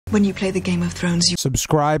When you play the Game of Thrones, you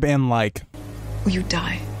subscribe and like, or you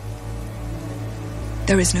die.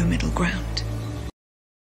 There is no middle ground.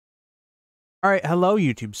 Alright, hello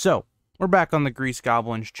YouTube. So, we're back on the Grease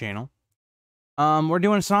Goblins channel. We're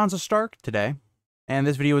doing Sansa Stark today. And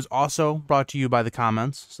this video is also brought to you by the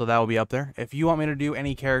comments, so that will be up there. If you want me to do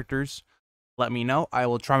any characters, let me know. I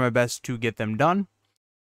will try my best to get them done.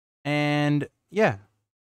 And, yeah.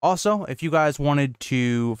 Also, if you guys wanted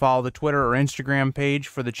to follow the Twitter or Instagram page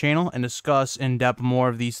for the channel and discuss in depth more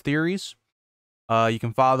of these theories, you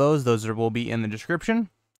can follow those. Those will be in the description.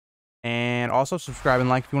 And also subscribe and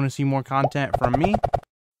like if you want to see more content from me.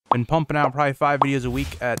 Been pumping out probably 5 videos a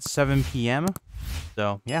week at 7 p.m.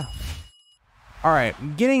 So, yeah.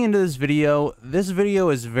 Alright, getting into this video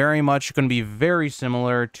is very much going to be very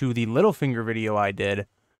similar to the Littlefinger video I did,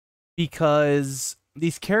 because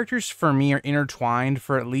these characters for me are intertwined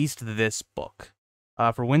for at least this book.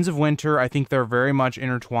 For Winds of Winter, I think they're very much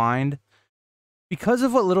intertwined because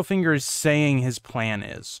of what Littlefinger is saying his plan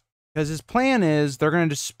is. Because his plan is they're going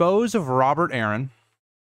to dispose of Robert Arryn,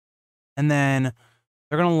 and then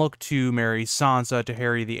they're going to look to marry Sansa to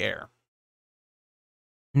Harry the Heir.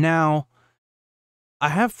 Now, I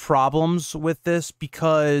have problems with this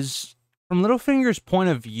because from Littlefinger's point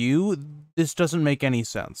of view, this doesn't make any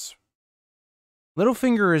sense.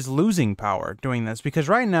 Littlefinger is losing power doing this because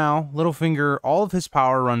right now, Littlefinger, all of his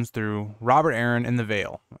power runs through Robert Arryn in the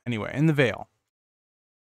Vale. Anyway, in the Vale.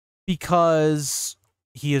 Because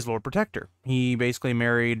he is Lord Protector. He basically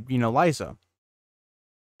married, Lysa.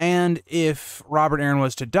 And if Robert Arryn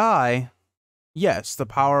was to die, yes, the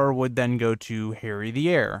power would then go to Harry the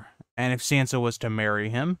Heir. And if Sansa was to marry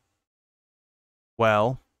him,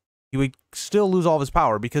 well, he would still lose all of his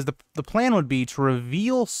power, because the plan would be to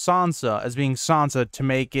reveal Sansa as being Sansa to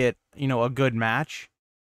make it, a good match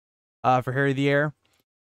for Harry the Heir.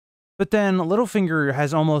 But then Littlefinger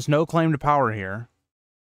has almost no claim to power here.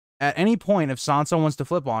 At any point, if Sansa wants to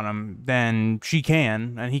flip on him, then she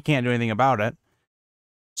can, and he can't do anything about it.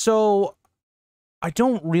 So, I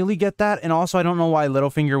don't really get that, and also I don't know why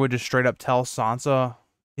Littlefinger would just straight up tell Sansa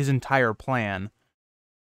his entire plan.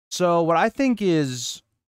 So, what I think is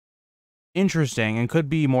interesting and could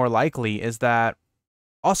be more likely is that,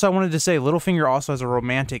 also I wanted to say Littlefinger also has a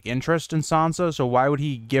romantic interest in Sansa, so why would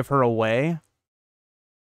he give her away?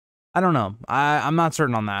 I don't know. I'm not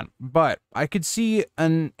certain on that, but I could see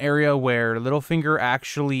an area where Littlefinger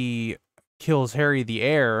actually kills Harry the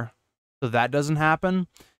Heir, so that doesn't happen,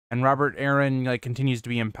 and Robert Arryn continues to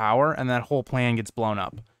be in power, and that whole plan gets blown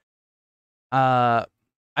up.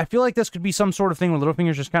 I feel like this could be some sort of thing where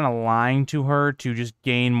Littlefinger's just kind of lying to her to just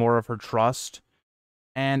gain more of her trust.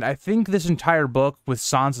 And I think this entire book with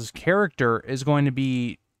Sansa's character is going to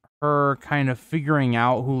be her kind of figuring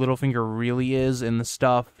out who Littlefinger really is in the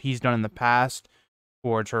stuff he's done in the past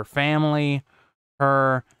towards her family,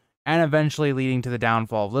 her, and eventually leading to the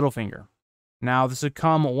downfall of Littlefinger. Now, this would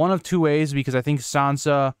come one of two ways, because I think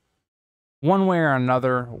Sansa, one way or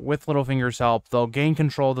another, with Littlefinger's help, they'll gain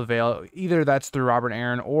control of the Vale. Either that's through Robert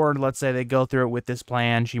Arryn, or let's say they go through it with this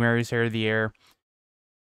plan. She marries Harry the Heir.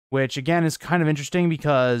 Which, again, is kind of interesting,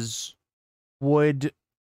 because would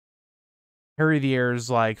Harry the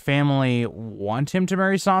Heir's, family want him to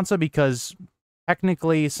marry Sansa? Because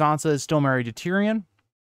technically Sansa is still married to Tyrion,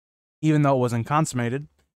 even though it wasn't consummated.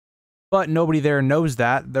 But nobody there knows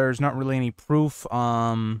that. There's not really any proof.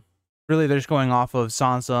 Really, they're just going off of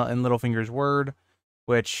Sansa and Littlefinger's word,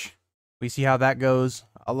 which we see how that goes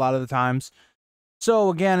a lot of the times. So,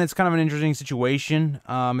 again, it's kind of an interesting situation.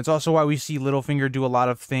 It's also why we see Littlefinger do a lot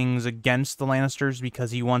of things against the Lannisters,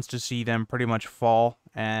 because he wants to see them pretty much fall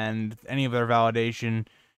and any of their validation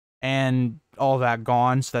and all that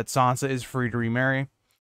gone, so that Sansa is free to remarry.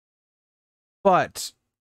 But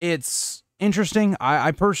it's interesting.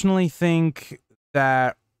 I personally think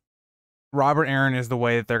that Robert Arryn is the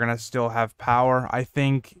way that they're going to still have power. I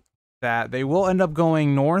think that they will end up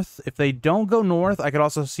going north. If they don't go north, I could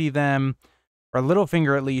also see them, or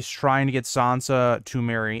Littlefinger at least, trying to get Sansa to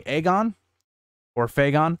marry Aegon, or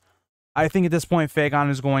Fagon. I think at this point, Fagon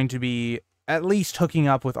is going to be at least hooking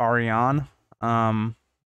up with Arianne.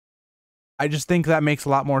 I just think that makes a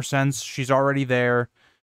lot more sense. She's already there.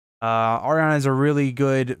 Arianne is a really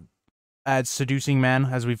good at seducing men,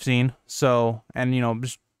 as we've seen. So, and,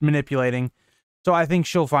 just manipulating. So I think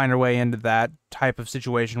she'll find her way into that type of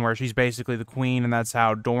situation where she's basically the queen, and that's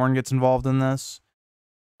how Dorne gets involved in this.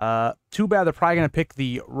 Too bad they're probably going to pick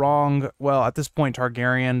the wrong, well, at this point,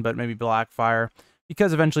 Targaryen, but maybe Blackfyre,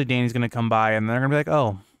 because eventually Dany's going to come by, and they're going to be like,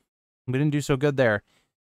 oh, we didn't do so good there.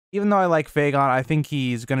 even though I like Fagon, I think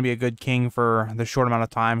he's going to be a good king for the short amount of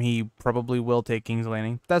time. He probably will take King's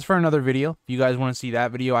Landing. That's for another video. If you guys want to see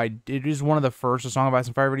that video, it is one of the first A Song of Ice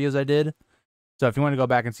and Fire videos I did. So if you want to go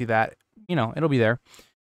back and see that, you know, it'll be there.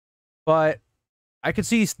 But I could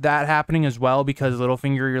see that happening as well, because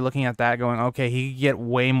Littlefinger, you're looking at that going, okay, he could get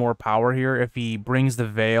way more power here if he brings the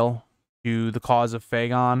veil to the cause of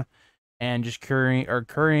Fagon and just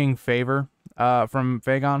currying favor from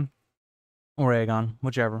Fagon. Or Aegon,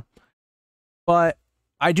 whichever. But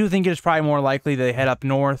I do think it's probably more likely they head up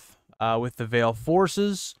north with the Vale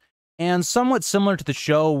forces. And somewhat similar to the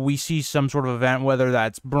show, we see some sort of event, whether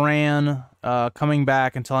that's Bran coming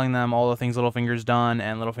back and telling them all the things Littlefinger's done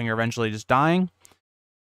and Littlefinger eventually just dying.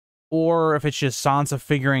 Or if it's just Sansa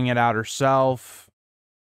figuring it out herself.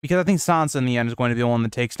 Because I think Sansa in the end is going to be the one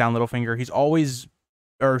that takes down Littlefinger. She's always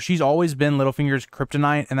been Littlefinger's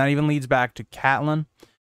kryptonite, and that even leads back to Catelyn.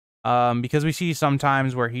 Because we see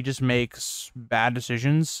sometimes where he just makes bad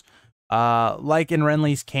decisions, like in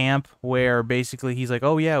Renly's camp, where basically he's like,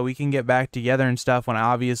 oh yeah, we can get back together and stuff, when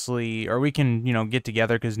obviously, or we can, you know, get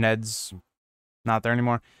together because Ned's not there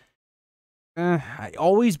anymore.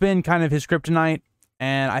 Always been kind of his kryptonite,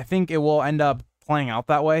 and I think it will end up playing out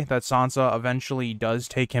that way, that Sansa eventually does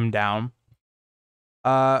take him down.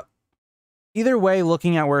 Either way,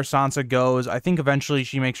 looking at where Sansa goes, I think eventually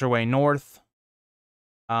she makes her way north.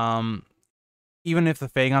 Even if the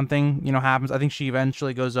Fagon thing, you know, happens, I think she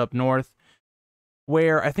eventually goes up north,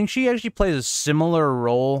 where I think she actually plays a similar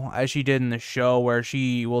role as she did in the show, where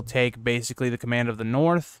she will take basically the command of the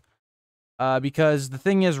north. Because the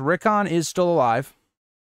thing is, Rickon is still alive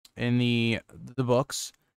in the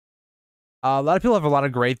books. A lot of people have a lot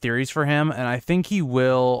of great theories for him, and I think he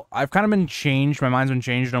will. I've kind of been changed. My mind's been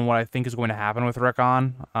changed on what I think is going to happen with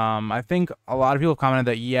Rickon. I think a lot of people have commented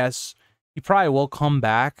that yes, he probably will come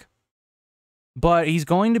back, but he's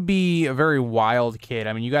going to be a very wild kid.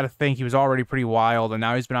 I mean, you got to think he was already pretty wild, and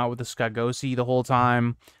now he's been out with the Skagosi the whole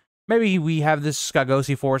time. Maybe we have this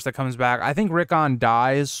Skagosi force that comes back. I think Rickon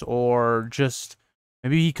dies, or just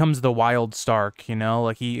maybe he becomes the Wild Stark, you know?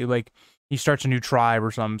 Like he starts a new tribe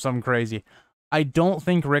or something crazy. I don't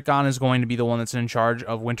think Rickon is going to be the one that's in charge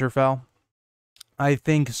of Winterfell. I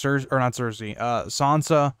think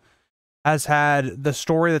Sansa has had the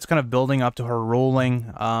story that's kind of building up to her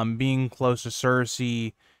ruling, being close to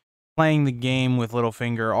Cersei, playing the game with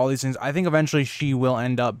Littlefinger, all these things. I think eventually she will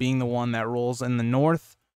end up being the one that rules in the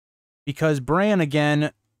north, because Bran,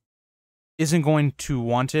 again, isn't going to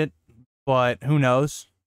want it, but who knows?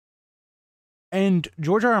 And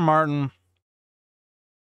George R.R. Martin,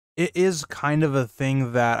 it is kind of a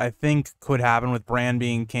thing that I think could happen with Bran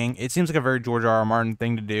being king. It seems like a very George R.R. Martin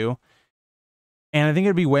thing to do. And I think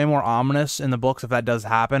it'd be way more ominous in the books if that does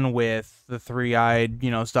happen, with the three-eyed,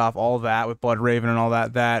 you know, stuff, all that, with Bloodraven and all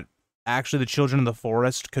that, that actually the Children of the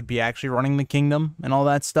Forest could be actually running the kingdom and all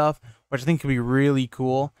that stuff, which I think could be really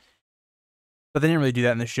cool. But they didn't really do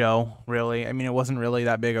that in the show, really. I mean, it wasn't really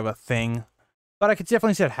that big of a thing. But I could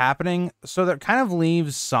definitely see it happening. So that kind of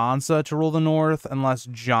leaves Sansa to rule the North, unless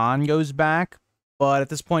Jon goes back. But at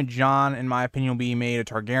this point, Jon, in my opinion, will be made a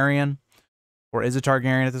Targaryen, or is a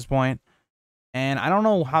Targaryen at this point. And I don't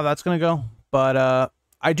know how that's going to go, but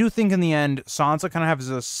I do think in the end, Sansa kind of has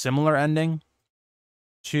a similar ending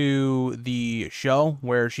to the show,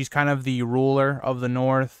 where she's kind of the ruler of the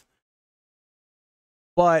North.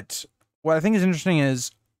 But what I think is interesting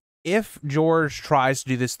is, if George tries to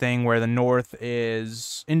do this thing where the North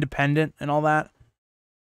is independent and all that,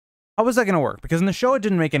 how is that going to work? Because in the show, it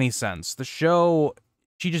didn't make any sense. The show,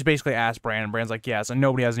 she just basically asked Bran, and Bran's like, yes, and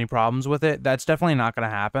nobody has any problems with it. That's definitely not going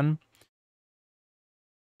to happen.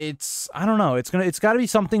 I don't know, it's got to be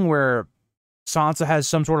something where Sansa has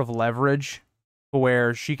some sort of leverage to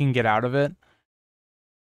where she can get out of it,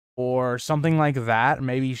 or something like that.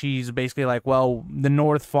 Maybe she's basically like, well, the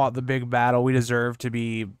North fought the big battle, we deserve to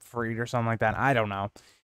be freed, or something like that. I don't know.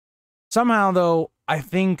 Somehow, though, I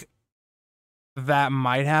think that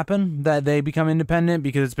might happen, that they become independent,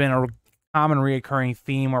 because it's been a common reoccurring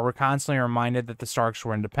theme where we're constantly reminded that the Starks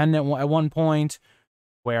were independent at one point,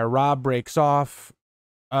 where Robb breaks off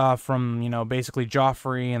from, you know, basically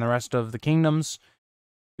Joffrey and the rest of the kingdoms.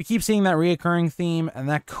 We keep seeing that reoccurring theme, and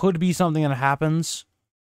that could be something that happens.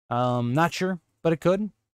 Not sure, but it could.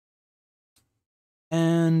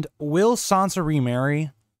 And will Sansa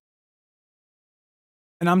remarry?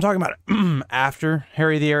 And I'm talking about after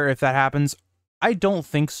Harry the Heir, if that happens. I don't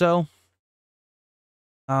think so.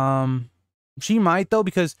 She might, though,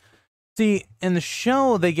 because, see, in the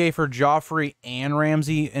show, they gave her Joffrey and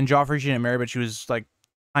Ramsay, and Joffrey she didn't marry, but she was, like,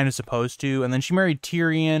 kind of supposed to. And then she married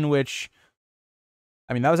Tyrion, which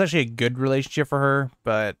I mean, that was actually a good relationship for her,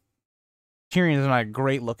 but Tyrion is not a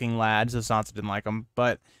great-looking lad, so Sansa didn't like him.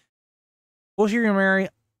 But will she remarry?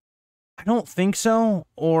 I don't think so.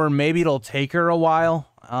 Or maybe it'll take her a while,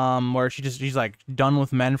 where she's like done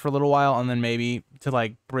with men for a little while, and then maybe to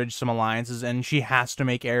like bridge some alliances, and she has to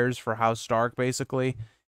make heirs for House Stark, basically.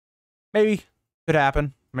 Maybe could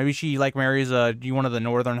happen. Maybe she like marries one of the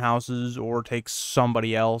northern houses, or takes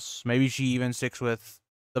somebody else. Maybe she even sticks with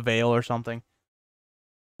the Vale or something.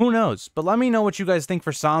 Who knows? But let me know what you guys think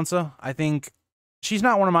for Sansa. I think she's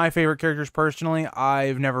not one of my favorite characters personally.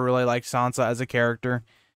 I've never really liked Sansa as a character.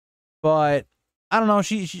 But I don't know,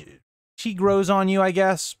 she grows on you, I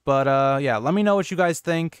guess. But yeah, let me know what you guys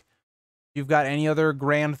think. If you've got any other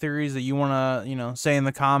grand theories that you want to, say in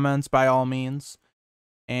the comments, by all means.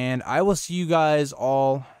 And I will see you guys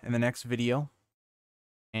all in the next video.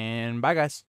 And bye, guys.